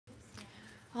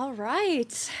All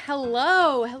right.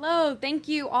 Hello. Hello. Thank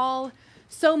you all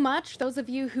so much, those of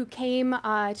you who came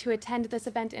to attend this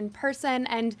event in person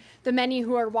and the many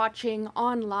who are watching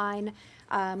online.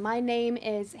 My name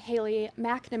is Haley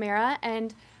McNamara,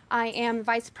 and I am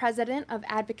Vice President of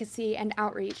Advocacy and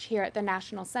Outreach here at the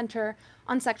National Center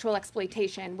on Sexual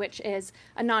Exploitation, which is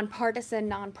a nonpartisan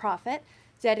nonprofit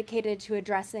dedicated to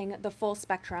addressing the full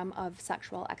spectrum of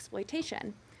sexual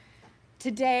exploitation.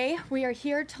 Today, we are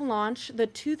here to launch the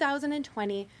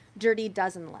 2020 Dirty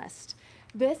Dozen List.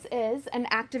 This is an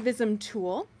activism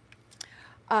tool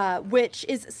which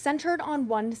is centered on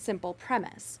one simple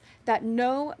premise, that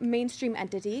no mainstream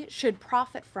entity should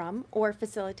profit from or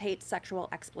facilitate sexual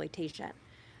exploitation.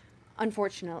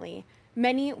 Unfortunately,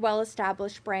 many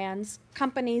well-established brands,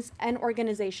 companies, and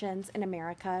organizations in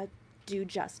America do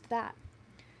just that.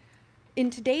 In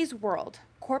today's world,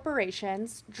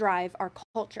 corporations drive our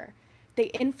culture. They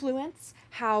influence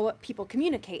how people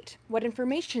communicate, what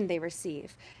information they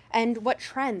receive, and what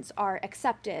trends are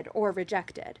accepted or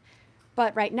rejected.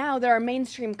 But right now, there are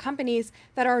mainstream companies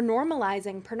that are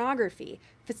normalizing pornography,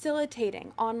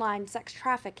 facilitating online sex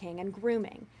trafficking and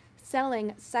grooming,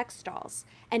 selling sex dolls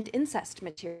and incest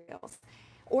materials,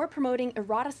 or promoting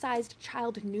eroticized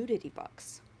child nudity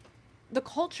books. The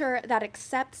culture that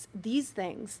accepts these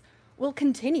things will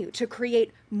continue to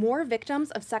create more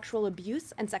victims of sexual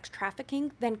abuse and sex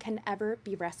trafficking than can ever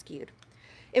be rescued.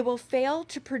 It will fail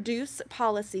to produce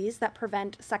policies that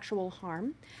prevent sexual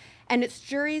harm, and its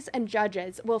juries and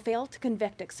judges will fail to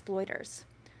convict exploiters.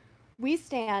 We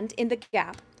stand in the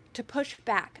gap to push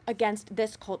back against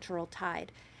this cultural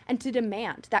tide and to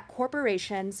demand that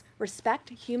corporations respect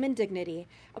human dignity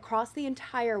across the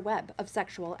entire web of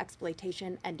sexual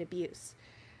exploitation and abuse.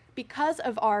 Because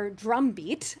of our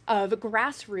drumbeat of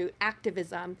grassroots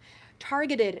activism,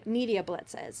 targeted media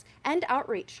blitzes, and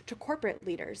outreach to corporate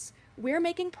leaders, we're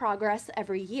making progress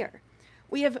every year.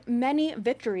 We have many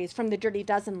victories from the Dirty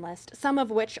Dozen list, some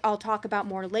of which I'll talk about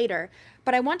more later,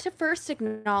 but I want to first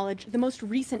acknowledge the most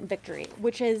recent victory,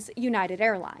 which is United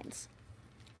Airlines.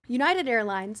 United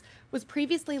Airlines was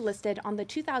previously listed on the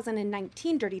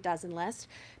 2019 Dirty Dozen list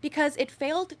because it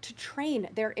failed to train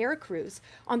their air crews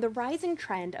on the rising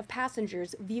trend of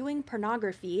passengers viewing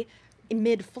pornography in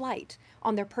mid-flight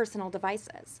on their personal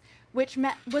devices, which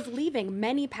was leaving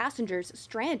many passengers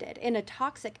stranded in a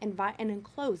toxic and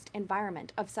enclosed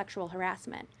environment of sexual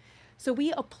harassment. So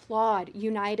we applaud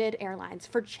United Airlines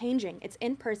for changing its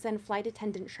in-person flight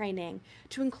attendant training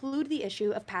to include the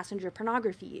issue of passenger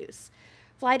pornography use.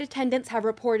 Flight attendants have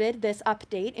reported this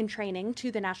update in training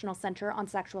to the National Center on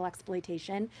Sexual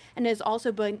Exploitation and has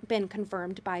also been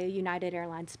confirmed by a United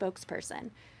Airlines spokesperson.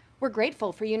 We're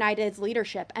grateful for United's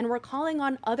leadership, and we're calling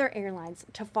on other airlines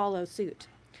to follow suit.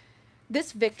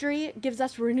 This victory gives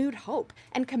us renewed hope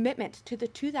and commitment to the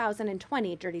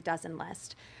 2020 Dirty Dozen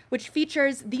list, which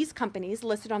features these companies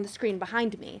listed on the screen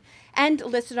behind me and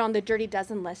listed on the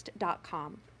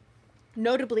dirtydozenlist.com.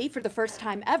 Notably, for the first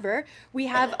time ever, we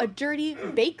have a Dirty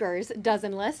Bakers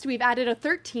Dozen list. We've added a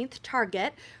 13th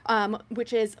target,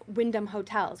 which is Wyndham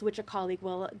Hotels, which a colleague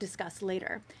will discuss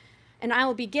later. And I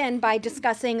will begin by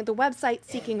discussing the website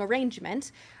Seeking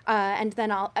Arrangement, and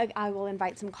then I will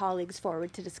invite some colleagues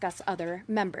forward to discuss other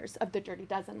members of the Dirty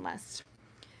Dozen list.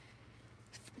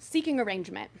 Seeking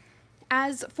Arrangement.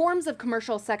 As forms of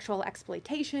commercial sexual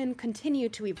exploitation continue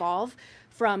to evolve,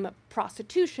 from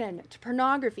prostitution to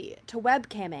pornography to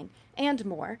webcamming and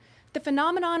more, the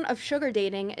phenomenon of sugar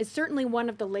dating is certainly one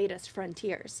of the latest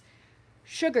frontiers.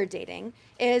 Sugar dating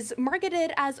is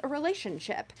marketed as a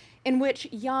relationship in which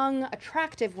young,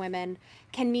 attractive women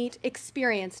can meet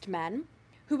experienced men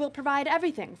who will provide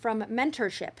everything from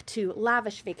mentorship to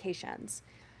lavish vacations.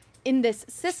 In this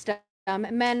system,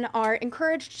 men are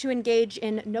encouraged to engage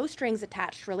in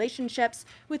no-strings-attached relationships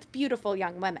with beautiful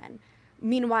young women.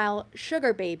 Meanwhile,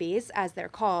 sugar babies, as they're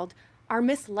called, are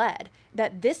misled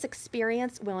that this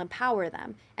experience will empower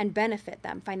them and benefit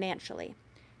them financially.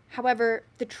 However,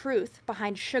 the truth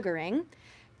behind sugaring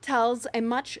tells a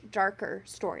much darker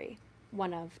story,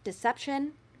 one of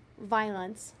deception,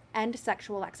 violence, and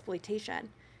sexual exploitation.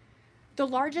 The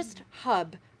largest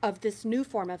hub of this new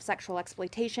form of sexual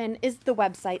exploitation is the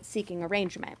website Seeking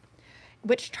Arrangement,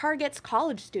 which targets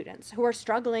college students who are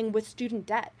struggling with student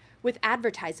debt with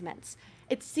advertisements.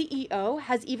 Its CEO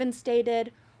has even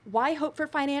stated, "Why hope for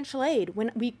financial aid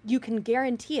when you can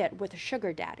guarantee it with a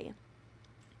sugar daddy?"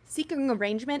 Seeking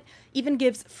Arrangement even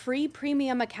gives free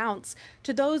premium accounts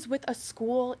to those with a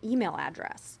school email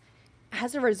address.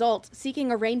 As a result,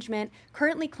 Seeking Arrangement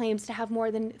currently claims to have more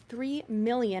than 3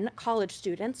 million college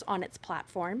students on its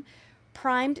platform,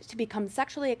 primed to become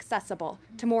sexually accessible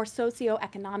to more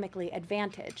socioeconomically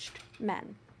advantaged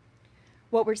men.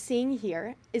 What we're seeing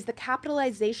here is the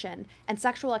capitalization and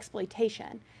sexual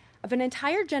exploitation of an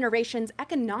entire generation's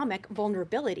economic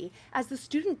vulnerability as the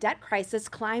student debt crisis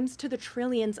climbs to the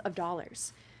trillions of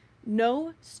dollars.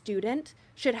 No student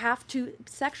should have to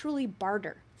sexually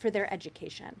barter for their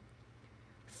education.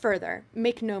 Further,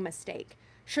 make no mistake,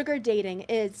 sugar dating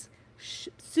is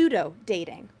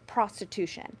pseudo-dating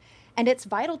prostitution, and it's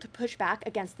vital to push back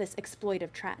against this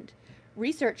exploitive trend.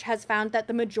 Research has found that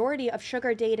the majority of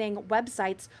sugar dating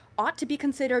websites ought to be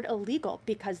considered illegal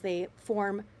because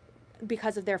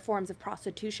of their forms of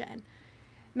prostitution.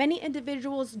 Many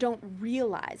individuals don't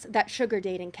realize that sugar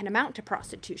dating can amount to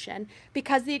prostitution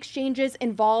because the exchanges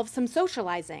involve some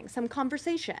socializing, some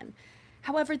conversation.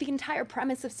 However, the entire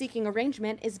premise of seeking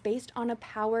arrangement is based on a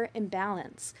power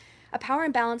imbalance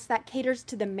that caters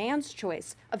to the man's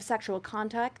choice of sexual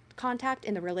contact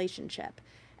in the relationship.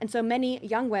 And so many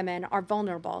young women are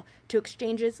vulnerable to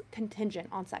exchanges contingent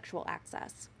on sexual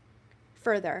access.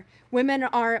 Further, women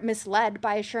are misled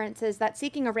by assurances that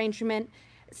seeking arrangement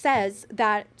says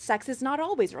that sex is not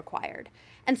always required.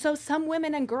 And so some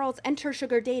women and girls enter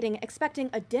sugar dating expecting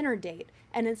a dinner date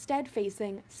and instead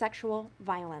facing sexual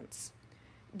violence.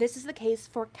 This is the case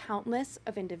for countless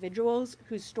of individuals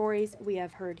whose stories we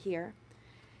have heard here,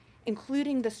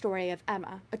 including the story of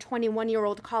Emma, a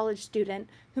 21-year-old college student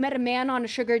who met a man on a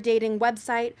sugar dating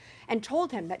website and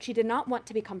told him that she did not want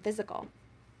to become physical.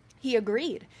 He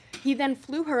agreed. He then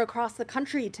flew her across the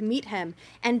country to meet him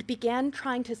and began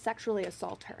trying to sexually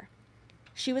assault her.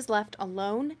 She was left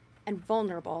alone and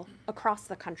vulnerable across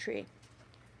the country.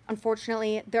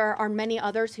 Unfortunately, there are many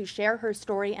others who share her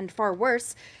story, and far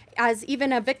worse, as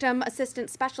even a victim assistant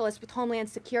specialist with Homeland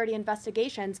Security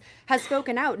Investigations has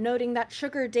spoken out, noting that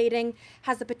sugar dating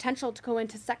has the potential to go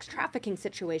into sex trafficking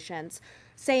situations,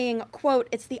 saying, quote,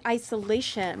 "It's the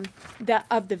isolation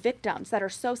of the victims that are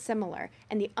so similar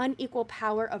and the unequal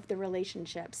power of the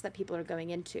relationships that people are going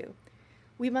into.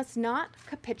 We must not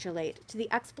capitulate to the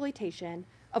exploitation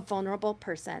of vulnerable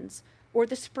persons or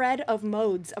the spread of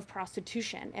modes of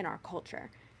prostitution in our culture.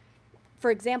 For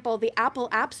example, the Apple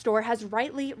App Store has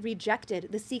rightly rejected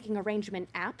the Seeking Arrangement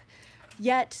app,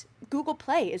 yet Google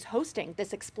Play is hosting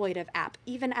this exploitive app,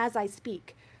 even as I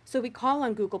speak. So we call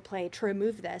on Google Play to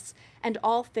remove this and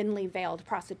all thinly veiled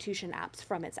prostitution apps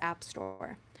from its app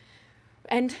store.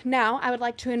 And now I would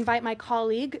like to invite my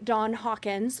colleague, Dawn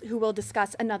Hawkins, who will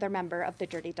discuss another member of the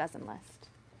Dirty Dozen list.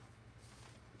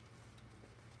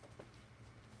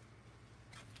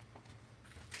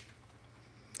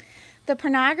 The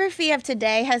pornography of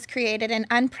today has created an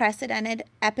unprecedented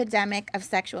epidemic of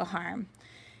sexual harm.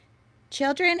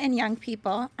 Children and young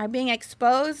people are being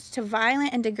exposed to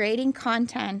violent and degrading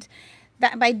content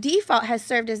that by default has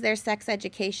served as their sex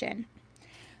education.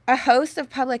 A host of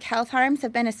public health harms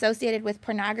have been associated with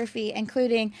pornography,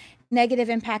 including negative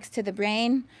impacts to the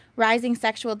brain, rising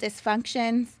sexual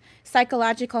dysfunctions,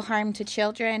 psychological harm to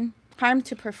children, harm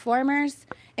to performers,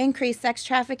 increased sex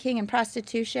trafficking and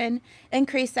prostitution,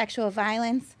 increased sexual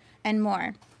violence, and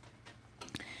more.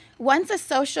 Once a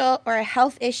social or a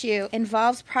health issue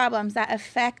involves problems that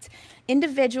affect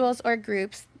individuals or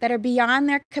groups that are beyond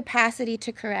their capacity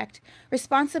to correct,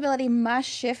 responsibility must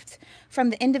shift from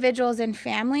the individuals and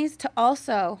families to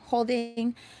also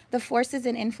holding the forces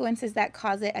and influences that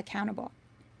cause it accountable.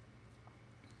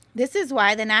 This is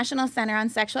why the National Center on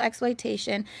Sexual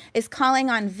Exploitation is calling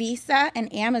on Visa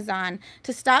and Amazon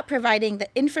to stop providing the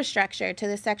infrastructure to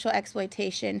the sexual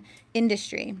exploitation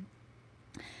industry.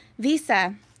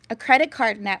 Visa, a credit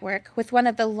card network with one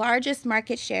of the largest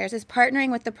market shares, is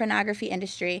partnering with the pornography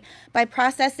industry by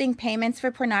processing payments for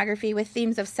pornography with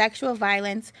themes of sexual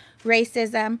violence,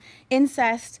 racism,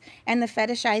 incest, and the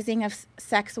fetishizing of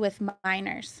sex with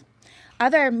minors.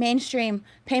 Other mainstream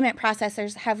payment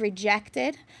processors have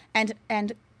rejected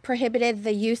and prohibited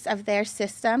the use of their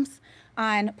systems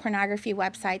on pornography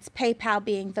websites, PayPal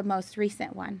being the most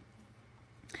recent one.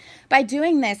 By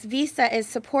doing this, Visa is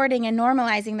supporting and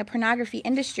normalizing the pornography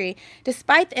industry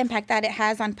despite the impact that it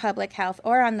has on public health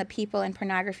or on the people in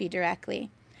pornography directly.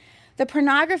 The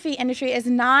pornography industry is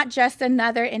not just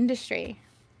another industry.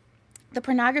 The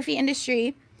pornography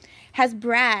industry has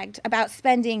bragged about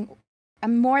spending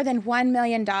more than $1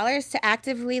 million to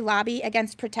actively lobby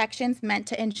against protections meant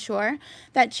to ensure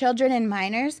that children and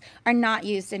minors are not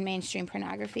used in mainstream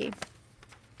pornography.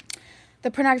 The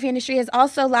pornography industry has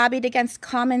also lobbied against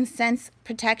common sense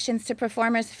protections to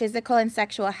performers' physical and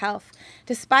sexual health,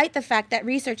 despite the fact that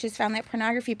research has found that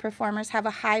pornography performers have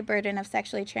a high burden of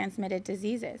sexually transmitted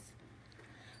diseases.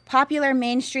 Popular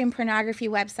mainstream pornography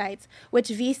websites, which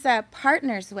Visa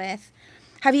partners with,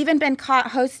 have even been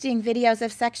caught hosting videos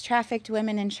of sex-trafficked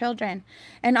women and children,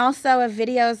 and also of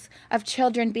videos of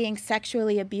children being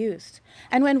sexually abused.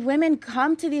 And when women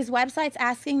come to these websites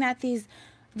asking that these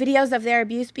videos of their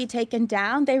abuse be taken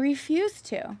down, they refuse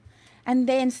to. And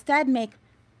they instead make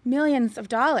millions of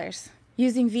dollars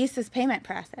using Visa's payment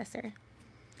processor.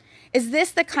 Is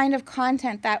this the kind of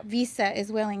content that Visa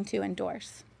is willing to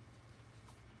endorse?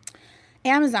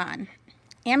 Amazon.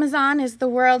 Amazon is the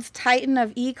world's titan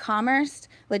of e-commerce,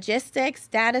 logistics,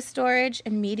 data storage,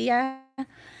 and media,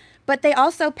 but they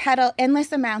also peddle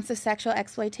endless amounts of sexual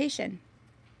exploitation.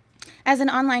 As an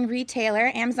online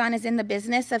retailer, Amazon is in the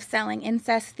business of selling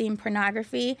incest-themed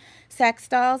pornography, sex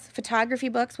dolls, photography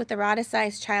books with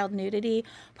eroticized child nudity,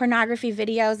 pornography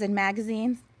videos and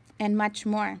magazines, and much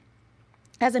more.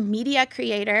 As a media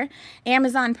creator,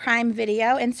 Amazon Prime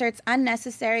Video inserts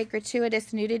unnecessary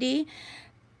gratuitous nudity,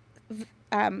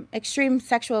 extreme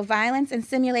sexual violence, and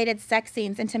simulated sex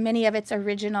scenes into many of its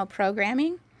original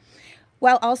programming,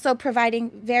 while also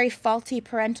providing very faulty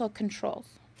parental controls.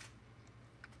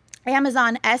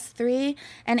 Amazon S3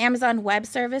 and Amazon Web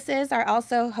Services are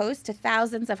also host to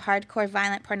thousands of hardcore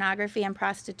violent pornography and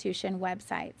prostitution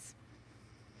websites.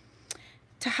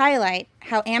 To highlight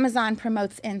how Amazon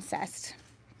promotes incest,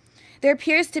 there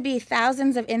appears to be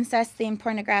thousands of incest-themed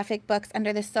pornographic books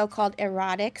under the so-called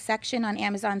erotic section on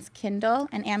Amazon's Kindle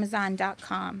and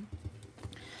Amazon.com.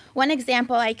 One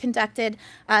example, I conducted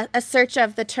a search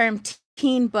of the term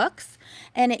teen books,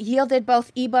 and it yielded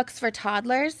both ebooks for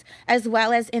toddlers as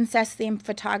well as incest-themed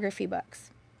photography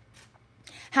books.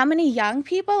 How many young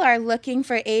people are looking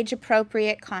for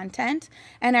age-appropriate content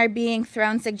and are being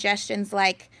thrown suggestions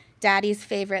like daddy's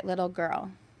favorite little girl?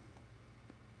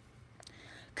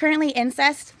 Currently,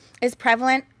 incest is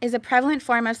a prevalent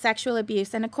form of sexual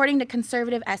abuse, and according to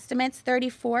conservative estimates,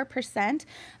 34%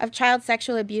 of child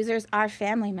sexual abusers are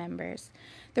family members.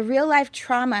 The real-life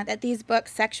trauma that these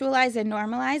books sexualize and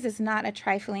normalize is not a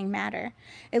trifling matter.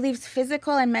 It leaves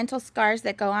physical and mental scars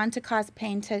that go on to cause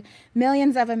pain to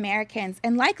millions of Americans,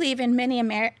 and likely even many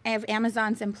of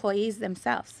Amazon's employees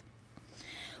themselves.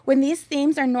 When these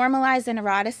themes are normalized and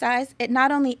eroticized, it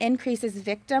not only increases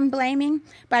victim blaming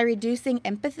by reducing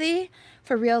empathy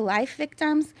for real-life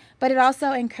victims, but it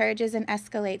also encourages and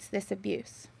escalates this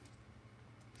abuse.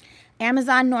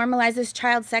 Amazon normalizes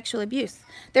child sexual abuse.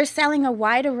 They're selling a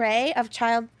wide array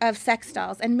of sex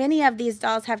dolls, and many of these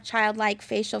dolls have childlike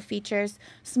facial features,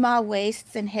 small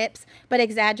waists and hips, but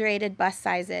exaggerated bust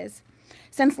sizes.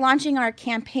 Since launching our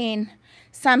campaign,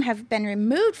 some have been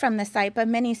removed from the site, but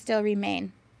many still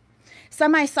remain.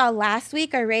 Some I saw last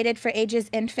week are rated for ages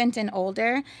infant and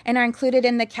older and are included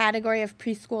in the category of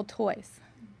preschool toys.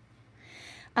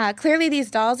 Clearly, these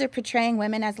dolls are portraying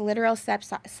women as literal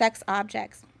sex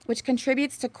objects, which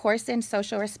contributes to coarsened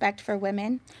social respect for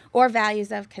women or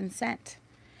values of consent.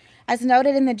 As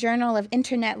noted in the Journal of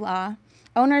Internet Law,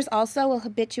 owners also will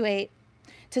habituate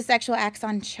to sexual acts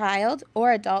on child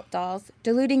or adult dolls,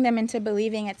 deluding them into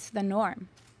believing it's the norm.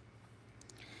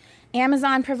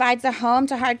 Amazon provides a home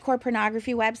to hardcore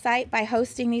pornography website by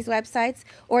hosting these websites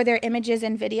or their images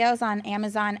and videos on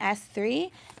Amazon S3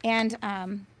 and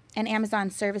Amazon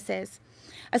services.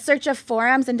 A search of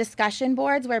forums and discussion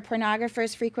boards where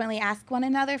pornographers frequently ask one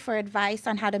another for advice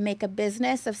on how to make a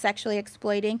business of sexually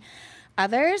exploiting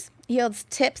others yields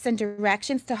tips and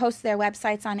directions to host their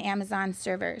websites on Amazon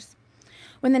servers.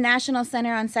 When the National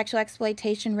Center on Sexual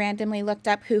Exploitation randomly looked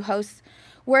up who hosts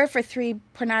were for 3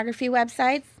 pornography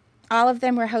websites, all of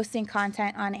them were hosting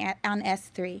content on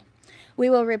S3. We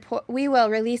will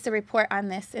release a report on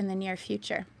this in the near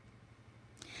future.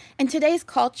 In today's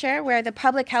culture, where the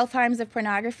public health harms of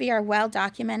pornography are well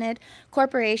documented,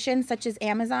 corporations such as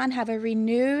Amazon have a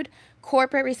renewed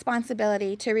corporate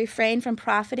responsibility to refrain from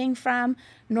profiting from,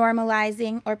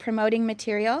 normalizing, or promoting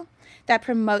material that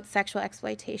promotes sexual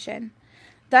exploitation.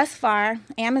 Thus far,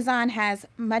 Amazon has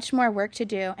much more work to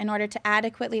do in order to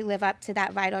adequately live up to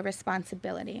that vital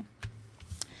responsibility.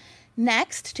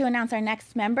 Next, to announce our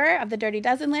next member of the Dirty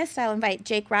Dozen list, I'll invite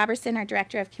Jake Robertson, our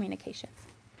Director of Communications.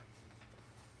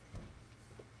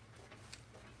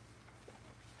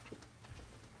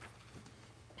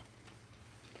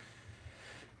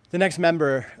 The next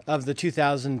member of the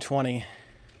 2020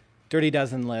 Dirty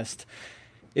Dozen list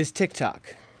is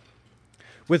TikTok.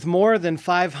 With more than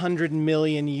 500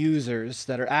 million users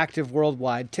that are active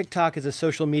worldwide, TikTok is a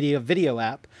social media video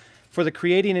app for the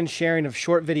creating and sharing of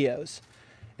short videos.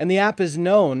 And the app is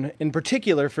known in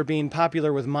particular for being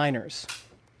popular with minors.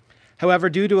 However,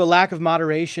 due to a lack of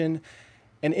moderation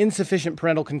and insufficient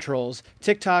parental controls,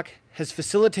 TikTok has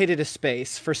facilitated a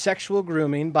space for sexual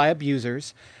grooming by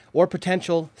abusers or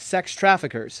potential sex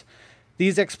traffickers.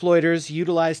 These exploiters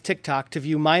utilize TikTok to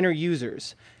view minor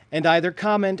users and either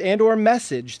comment and or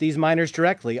message these minors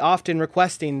directly, often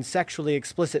requesting sexually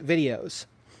explicit videos.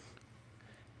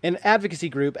 An advocacy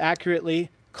group accurately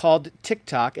called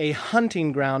TikTok a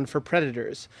hunting ground for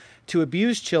predators to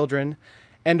abuse children,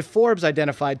 and Forbes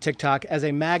identified TikTok as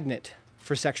a magnet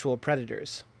for sexual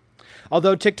predators.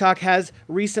 Although TikTok has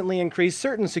recently increased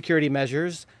certain security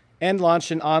measures and launched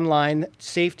an online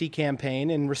safety campaign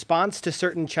in response to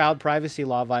certain child privacy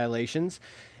law violations,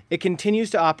 it continues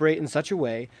to operate in such a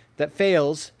way that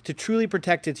fails to truly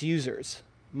protect its users,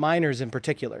 minors in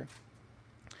particular.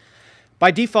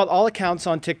 By default, all accounts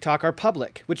on TikTok are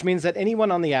public, which means that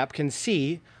anyone on the app can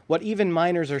see what even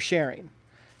minors are sharing.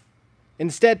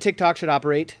 Instead, TikTok should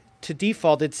operate to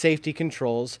default its safety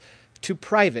controls to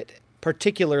private,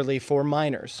 particularly for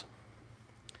minors.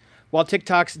 While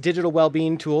TikTok's digital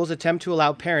well-being tools attempt to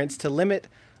allow parents to limit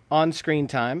on-screen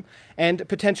time and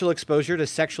potential exposure to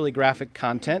sexually graphic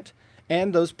content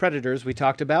and those predators we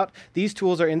talked about, these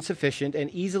tools are insufficient and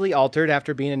easily altered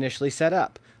after being initially set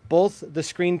up. Both the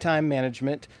screen time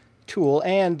management tool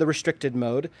and the restricted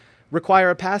mode require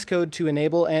a passcode to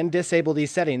enable and disable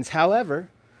these settings. However,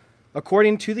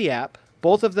 according to the app,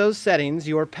 both of those settings,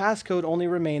 your passcode only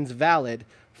remains valid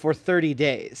for 30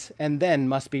 days and then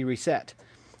must be reset.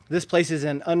 This places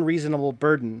an unreasonable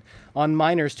burden on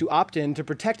minors to opt in to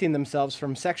protecting themselves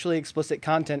from sexually explicit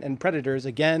content and predators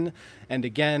again and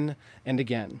again and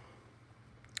again.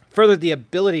 Further, the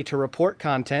ability to report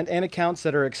content and accounts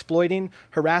that are exploiting,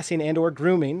 harassing, and or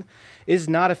grooming is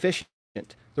not efficient.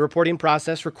 The reporting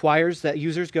process requires that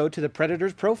users go to the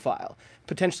predator's profile,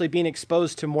 potentially being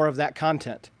exposed to more of that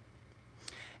content.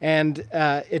 And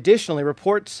additionally,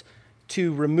 reports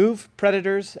to remove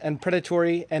predators and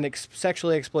predatory and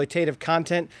sexually exploitative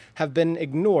content have been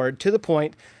ignored to the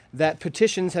point that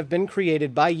petitions have been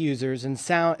created by users and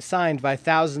signed by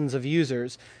thousands of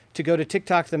users to go to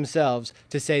TikTok themselves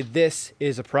to say this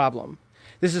is a problem.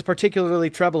 This is particularly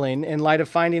troubling in light of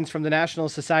findings from the National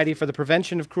Society for the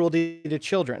Prevention of Cruelty to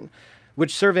Children,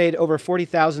 which surveyed over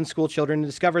 40,000 school children and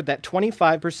discovered that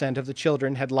 25% of the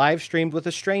children had live streamed with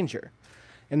a stranger,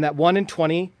 and that 1 in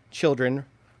 20 children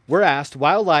were asked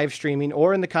while live streaming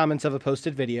or in the comments of a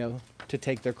posted video to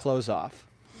take their clothes off.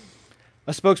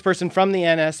 A spokesperson from the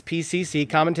NSPCC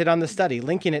commented on the study,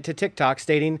 linking it to TikTok,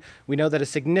 stating, "We know that a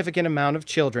significant amount of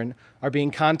children are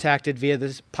being contacted via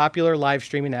this popular live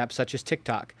streaming app such as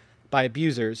TikTok by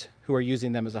abusers who are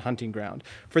using them as a hunting ground.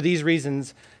 For these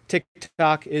reasons,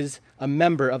 TikTok is a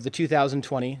member of the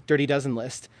 2020 Dirty Dozen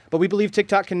list, but we believe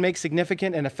TikTok can make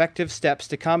significant and effective steps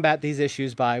to combat these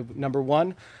issues by, number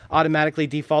one, automatically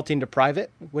defaulting to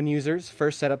private when users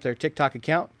first set up their TikTok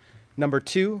account. Number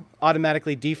two,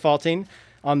 automatically defaulting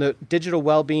on the digital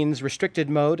well-being's restricted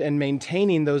mode and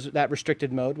maintaining that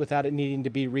restricted mode without it needing to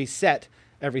be reset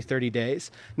every 30 days.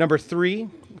 Number three,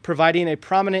 providing a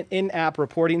prominent in-app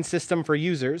reporting system for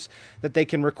users that they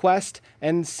can request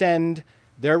and send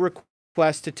their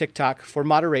request to TikTok for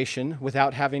moderation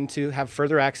without having to have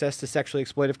further access to sexually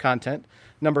exploitive content.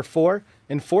 Number four,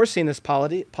 enforcing this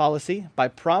policy by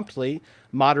promptly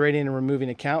moderating and removing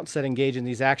accounts that engage in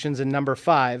these actions. And number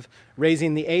five,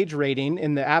 raising the age rating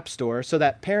in the App Store so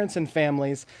that parents and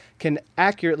families can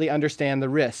accurately understand the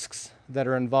risks that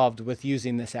are involved with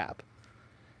using this app.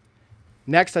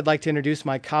 Next, I'd like to introduce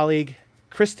my colleague,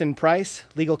 Kristen Price,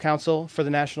 legal counsel for the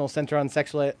National Center on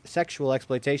Sexual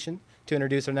Exploitation, to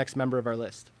introduce our next member of our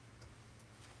list.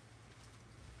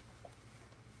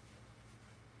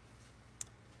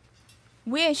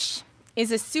 Wish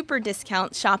is a super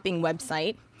discount shopping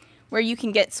website where you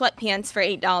can get sweatpants for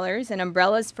 $8 and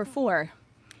umbrellas for $4.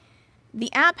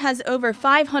 The app has over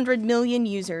 500 million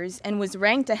users and was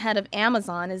ranked ahead of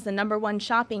Amazon as the #1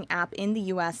 shopping app in the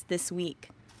US this week.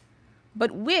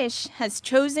 But Wish has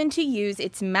chosen to use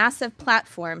its massive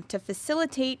platform to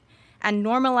facilitate and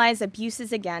normalize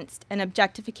abuses against and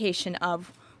objectification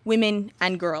of women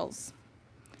and girls.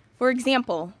 For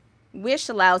example, Wish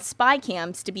allows spy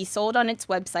cams to be sold on its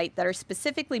website that are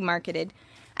specifically marketed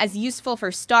as useful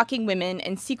for stalking women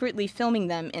and secretly filming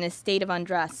them in a state of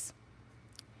undress.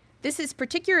 This is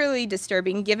particularly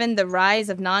disturbing given the rise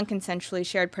of non-consensually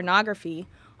shared pornography,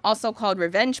 also called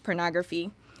revenge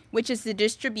pornography, which is the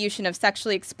distribution of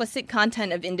sexually explicit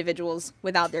content of individuals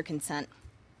without their consent.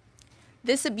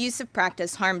 This abusive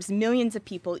practice harms millions of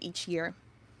people each year.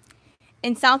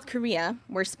 In South Korea,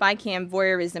 where spy cam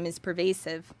voyeurism is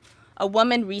pervasive, a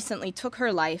woman recently took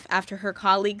her life after her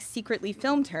colleagues secretly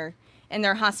filmed her in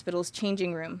their hospital's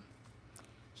changing room.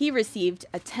 He received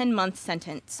a 10-month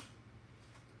sentence.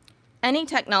 Any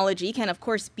technology can, of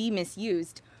course, be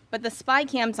misused, but the spy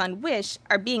cams on Wish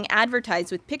are being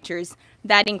advertised with pictures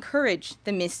that encourage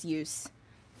the misuse,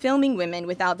 filming women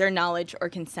without their knowledge or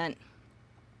consent.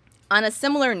 On a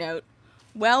similar note,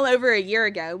 well over a year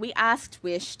ago, we asked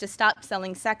Wish to stop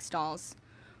selling sex dolls,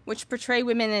 which portray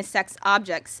women as sex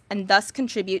objects and thus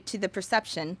contribute to the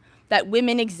perception that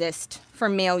women exist for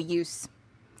male use.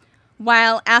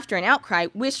 While, after an outcry,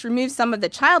 Wish removed some of the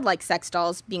childlike sex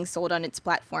dolls being sold on its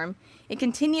platform, it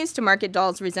continues to market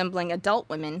dolls resembling adult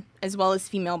women, as well as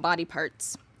female body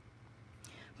parts.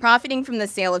 Profiting from the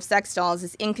sale of sex dolls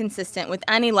is inconsistent with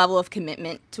any level of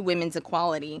commitment to women's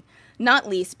equality, not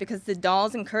least because the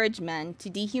dolls encourage men to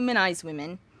dehumanize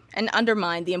women and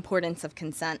undermine the importance of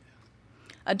consent.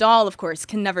 A doll, of course,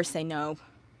 can never say no.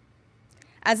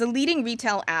 As a leading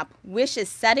retail app, Wish is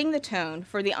setting the tone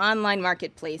for the online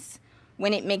marketplace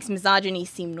when it makes misogyny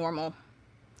seem normal.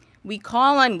 We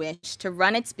call on Wish to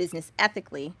run its business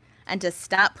ethically and to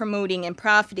stop promoting and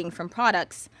profiting from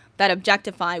products that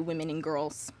objectify women and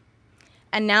girls.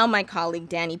 And now my colleague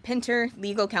Danny Pinter,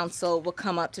 legal counsel, will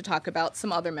come up to talk about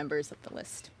some other members of the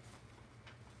list.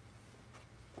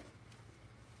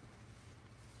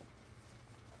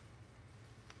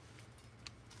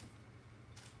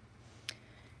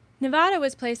 Nevada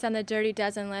was placed on the Dirty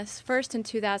Dozen list first in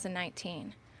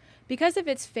 2019. Because of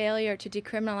its failure to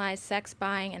decriminalize sex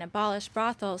buying and abolish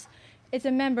brothels, it's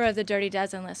a member of the Dirty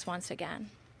Dozen list once again.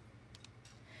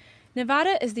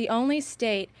 Nevada is the only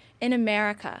state in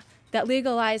America that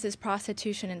legalizes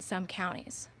prostitution in some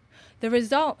counties. The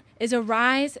result is a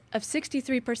rise of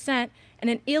 63% in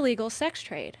an illegal sex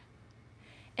trade.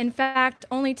 In fact,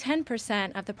 only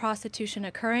 10% of the prostitution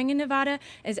occurring in Nevada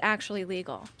is actually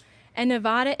legal, and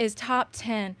Nevada is top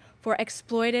 10 for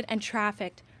exploited and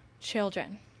trafficked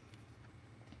children.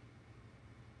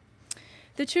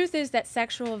 The truth is that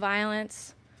sexual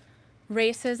violence,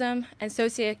 racism, and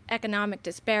socioeconomic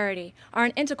disparity are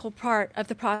an integral part of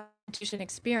the prostitution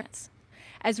experience.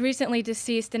 As recently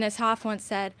deceased Dennis Hoff once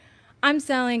said, "I'm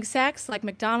selling sex like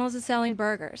McDonald's is selling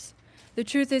burgers." The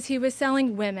truth is he was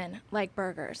selling women like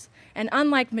burgers. And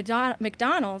unlike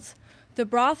McDonald's, the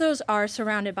brothels are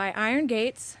surrounded by iron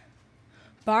gates,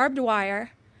 barbed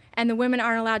wire, and the women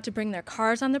aren't allowed to bring their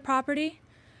cars on the property.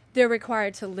 They're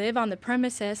required to live on the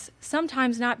premises,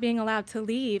 sometimes not being allowed to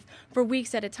leave for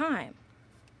weeks at a time.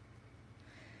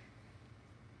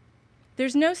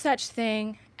 There's no such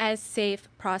thing as safe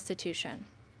prostitution.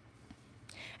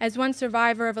 As one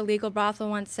survivor of a legal brothel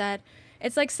once said,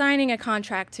 it's like signing a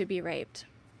contract to be raped.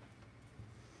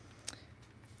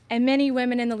 And many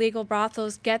women in the legal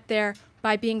brothels get there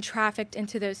by being trafficked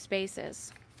into those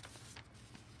spaces.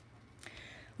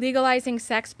 Legalizing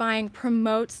sex buying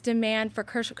promotes demand for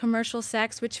commercial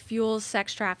sex, which fuels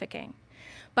sex trafficking.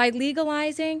 By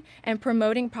legalizing and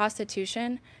promoting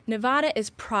prostitution, Nevada is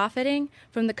profiting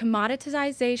from the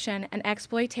commoditization and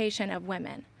exploitation of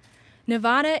women.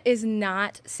 Nevada is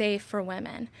not safe for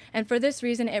women, and for this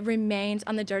reason, it remains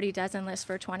on the Dirty Dozen list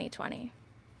for 2020.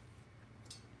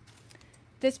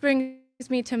 This brings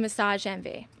me to Massage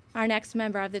Envy, our next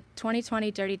member of the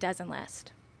 2020 Dirty Dozen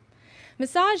list.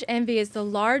 Massage Envy is the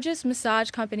largest massage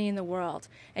company in the world,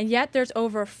 and yet there's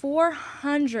over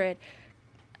 400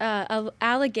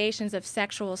 allegations of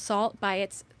sexual assault by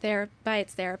its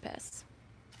therapists.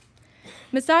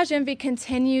 Massage Envy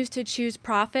continues to choose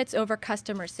profits over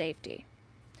customer safety.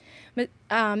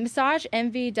 Massage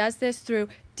Envy does this through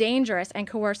dangerous and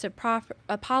coercive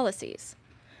policies.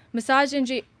 Massage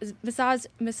Envy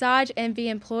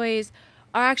employees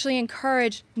are actually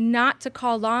encouraged not to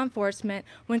call law enforcement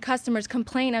when customers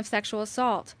complain of sexual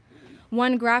assault.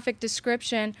 One graphic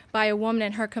description by a woman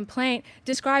in her complaint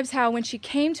describes how when she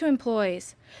came to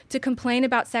employees to complain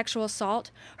about sexual assault,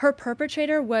 her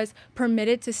perpetrator was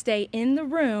permitted to stay in the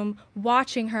room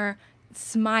watching her,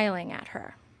 smiling at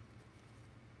her.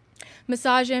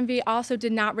 Massage Envy also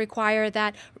did not require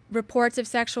that reports of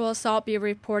sexual assault be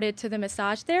reported to the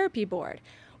Massage Therapy Board.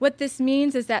 What this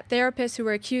means is that therapists who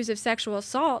are accused of sexual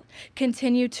assault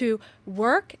continue to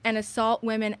work and assault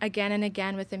women again and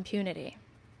again with impunity.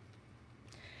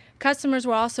 Customers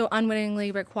were also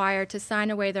unwittingly required to sign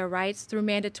away their rights through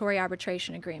mandatory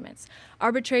arbitration agreements.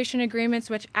 Arbitration agreements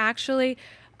which actually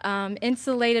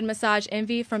insulated Massage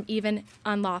Envy from even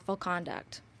unlawful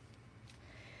conduct.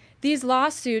 These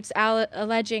lawsuits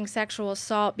alleging sexual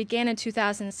assault began in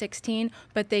 2016,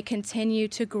 but they continue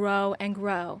to grow and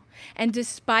grow. And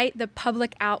despite the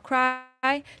public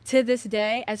outcry to this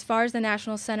day, as far as the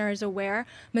National Center is aware,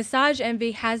 Massage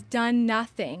Envy has done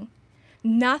nothing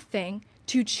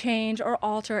to change or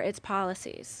alter its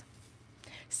policies.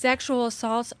 sexual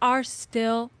assaults are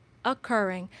still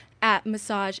occurring at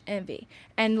Massage Envy,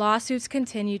 and lawsuits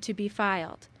continue to be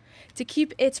filed. To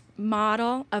keep its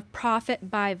model of profit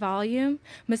by volume,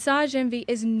 Massage Envy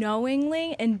is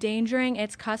knowingly endangering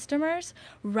its customers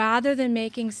rather than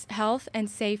making health and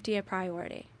safety a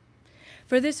priority.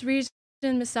 For this reason,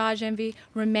 Massage Envy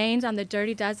remains on the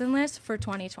Dirty Dozen list for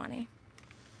 2020.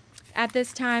 At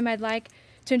this time, I'd like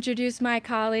to introduce my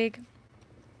colleague,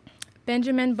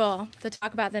 Benjamin Bull, to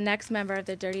talk about the next member of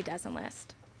the Dirty Dozen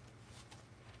list.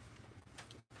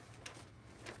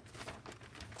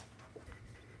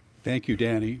 Thank you,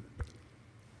 Danny.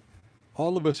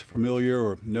 All of us are familiar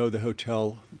or know the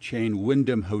hotel chain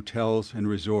Wyndham Hotels and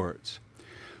Resorts.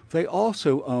 They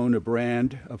also own a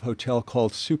brand of hotel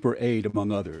called Super 8,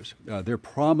 among others. They're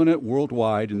prominent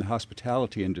worldwide in the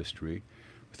hospitality industry,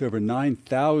 with over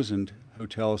 9,000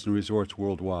 hotels and resorts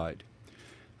worldwide.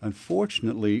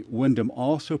 Unfortunately, Wyndham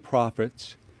also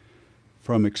profits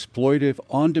from exploitive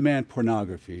on-demand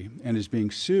pornography and is being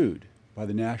sued by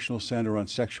the National Center on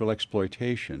Sexual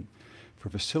Exploitation for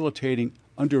facilitating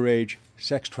underage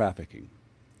sex trafficking.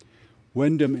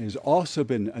 Wyndham has also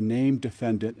been a named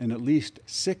defendant in at least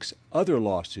 6 other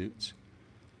lawsuits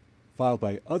filed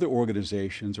by other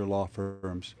organizations or law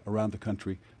firms around the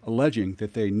country alleging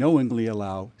that they knowingly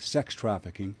allow sex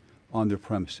trafficking on their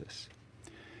premises.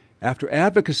 After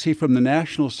advocacy from the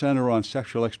National Center on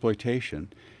Sexual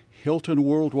Exploitation, Hilton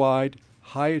Worldwide,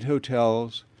 Hyatt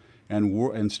Hotels,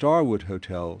 and Starwood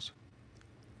Hotels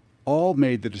all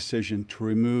made the decision to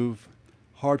remove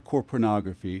hardcore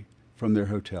pornography from their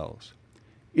hotels.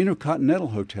 Intercontinental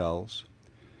Hotels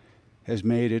has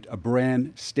made it a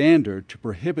brand standard to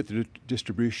prohibit the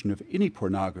distribution of any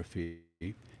pornography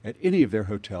at any of their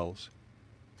hotels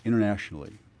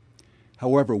internationally.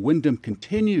 However, Wyndham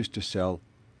continues to sell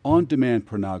on-demand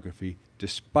pornography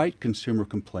despite consumer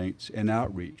complaints and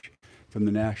outreach from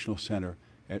the National Center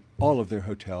at all of their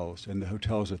hotels and the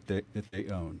hotels that they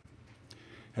own.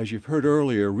 As you've heard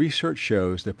earlier, research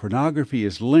shows that pornography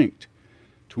is linked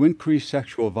to increased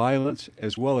sexual violence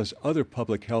as well as other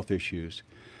public health issues,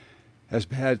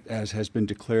 as has been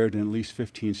declared in at least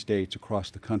 15 states across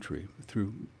the country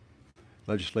through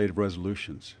legislative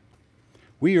resolutions.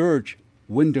 We urge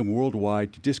Wyndham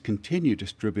Worldwide to discontinue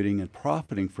distributing and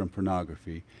profiting from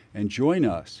pornography and join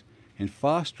us in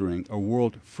fostering a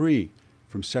world free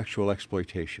from sexual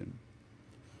exploitation.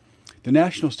 The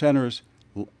National Center's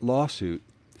lawsuit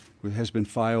has been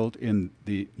filed in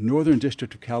the Northern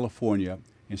District of California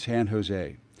in San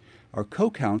Jose. Our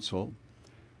co-counsel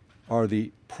are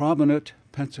the prominent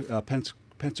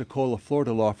Pensacola,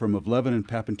 Florida law firm of Levin and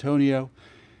Papantonio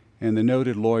and the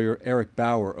noted lawyer Eric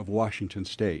Bauer of Washington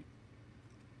State.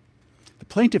 The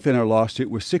plaintiff in our lawsuit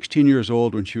was 16 years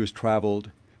old when she was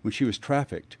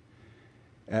trafficked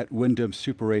at Wyndham's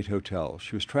Super 8 Hotel.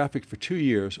 She was trafficked for 2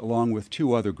 years along with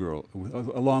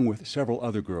several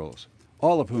other girls,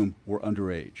 all of whom were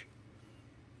underage.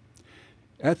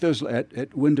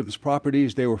 At Wyndham's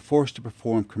properties, they were forced to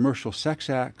perform commercial sex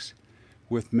acts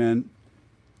with men,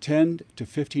 10 to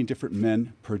 15 different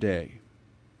men per day.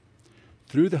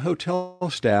 Through the hotel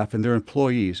staff and their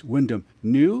employees, Wyndham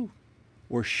knew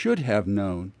or should have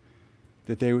known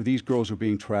that these girls were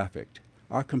being trafficked.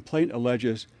 Our complaint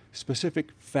alleges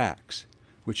specific facts,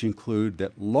 which include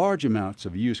that large amounts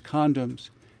of used condoms,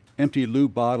 empty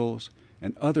lube bottles,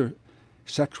 and other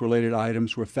sex-related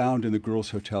items were found in the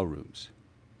girls' hotel rooms.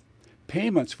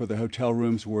 Payments for the hotel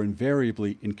rooms were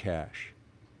invariably in cash.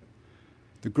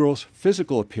 The girls'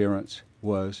 physical appearance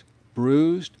was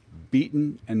bruised,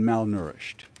 beaten, and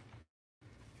malnourished.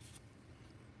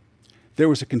 There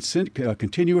was a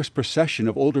continuous procession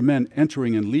of older men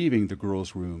entering and leaving the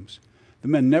girls' rooms. The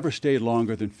men never stayed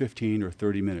longer than 15 or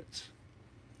 30 minutes.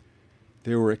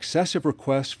 There were excessive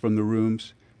requests from the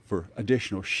rooms for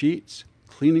additional sheets,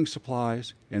 cleaning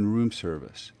supplies, and room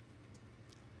service.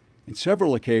 In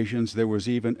several occasions, there was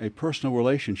even a personal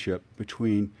relationship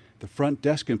between the front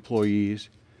desk employees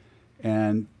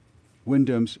and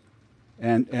Wyndham's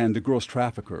and the girls'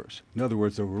 traffickers. In other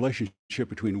words, the relationship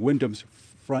between Wyndham's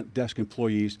front desk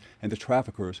employees and the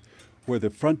traffickers, where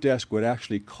the front desk would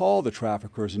actually call the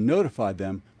traffickers and notify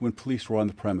them when police were on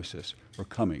the premises or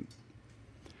coming.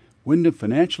 Wyndham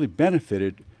financially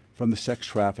benefited from the sex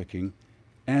trafficking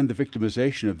and the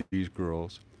victimization of these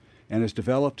girls, and has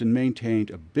developed and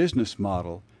maintained a business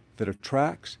model that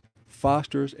attracts,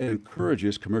 fosters, and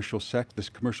encourages this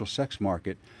commercial sex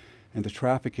market and the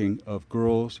trafficking of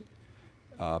girls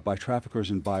by traffickers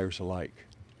and buyers alike.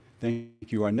 Thank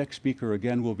you. Our next speaker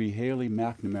again will be Haley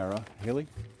McNamara. Haley,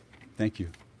 thank you.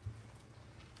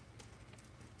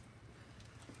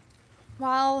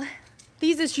 While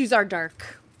these issues are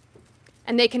dark,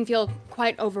 And they can feel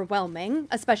quite overwhelming,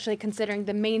 especially considering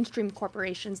the mainstream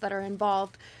corporations that are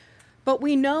involved. But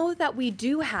we know that we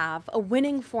do have a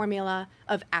winning formula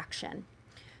of action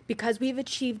because we've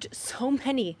achieved so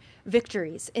many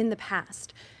victories in the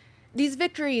past. These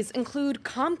victories include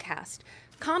Comcast.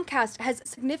 Comcast has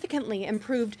significantly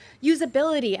improved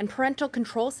usability and parental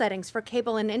control settings for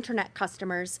cable and internet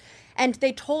customers. And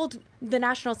they told the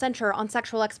National Center on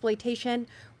Sexual Exploitation,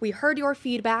 "We heard your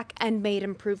feedback and made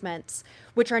improvements,"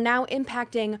 which are now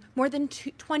impacting more than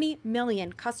 20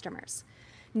 million customers.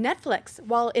 Netflix,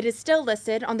 while it is still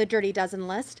listed on the Dirty Dozen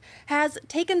list, has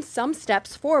taken some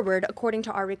steps forward according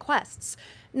to our requests.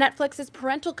 Netflix's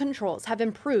parental controls have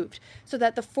improved so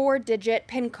that the 4-digit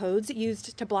PIN codes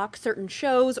used to block certain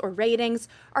shows or ratings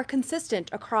are consistent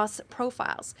across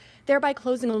profiles, thereby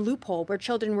closing a loophole where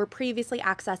children were previously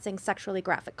accessing sexually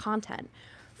graphic content.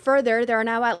 Further, there are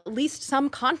now at least some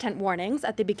content warnings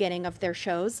at the beginning of their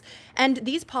shows, and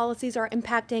these policies are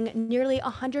impacting nearly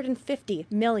 150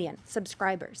 million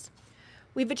subscribers.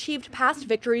 We've achieved past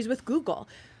victories with Google.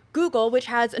 Google, which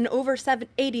has an over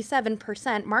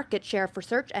 87% market share for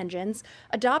search engines,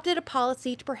 adopted a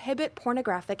policy to prohibit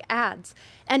pornographic ads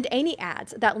and any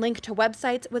ads that link to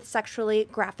websites with sexually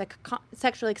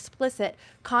explicit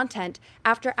content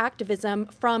after activism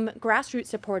from grassroots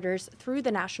supporters through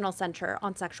the National Center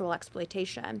on Sexual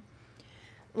Exploitation.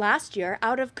 Last year,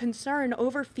 out of concern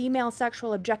over female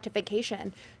sexual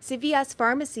objectification, CVS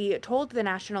Pharmacy told the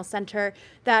National Center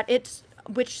that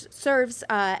which serves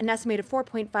an estimated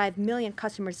 4.5 million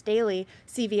customers daily,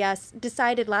 CVS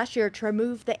decided last year to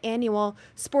remove the annual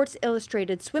Sports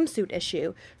Illustrated swimsuit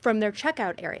issue from their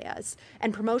checkout areas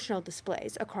and promotional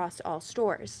displays across all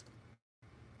stores.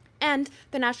 And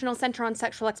the National Center on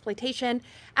Sexual Exploitation,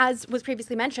 as was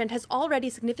previously mentioned, has already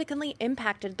significantly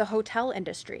impacted the hotel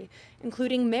industry,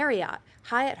 including Marriott,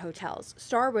 Hyatt Hotels,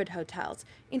 Starwood Hotels,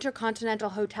 Intercontinental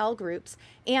Hotel Groups,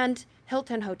 and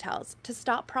Hilton Hotels to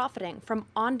stop profiting from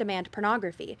on-demand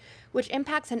pornography, which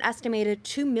impacts an estimated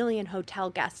 2 million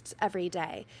hotel guests every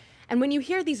day. And when you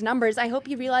hear these numbers, I hope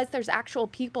you realize there's actual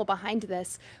people behind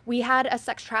this. We had a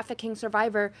sex trafficking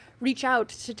survivor reach out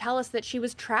to tell us that she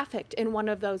was trafficked in one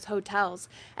of those hotels.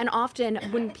 And often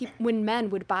when men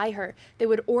would buy her, they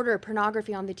would order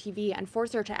pornography on the TV and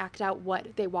force her to act out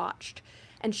what they watched.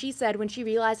 And she said when she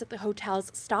realized that the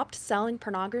hotels stopped selling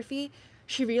pornography,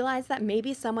 she realized that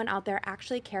maybe someone out there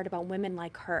actually cared about women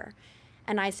like her.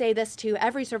 And I say this to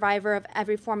every survivor of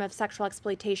every form of sexual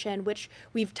exploitation, which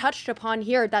we've touched upon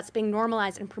here, that's being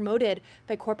normalized and promoted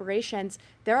by corporations.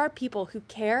 There are people who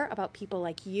care about people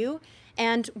like you,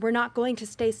 and we're not going to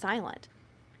stay silent.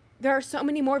 There are so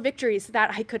many more victories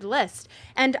that I could list,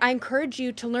 and I encourage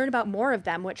you to learn about more of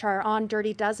them, which are on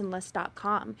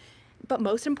dirtydozenlist.com. But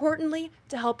most importantly,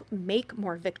 to help make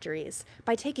more victories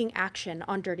by taking action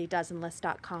on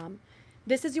dirtydozenlist.com.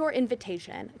 This is your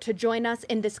invitation to join us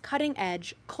in this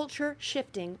cutting-edge,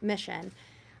 culture-shifting mission.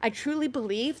 I truly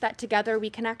believe that together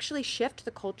we can actually shift the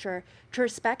culture to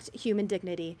respect human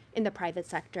dignity in the private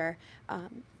sector.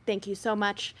 Thank you so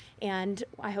much, and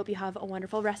I hope you have a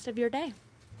wonderful rest of your day.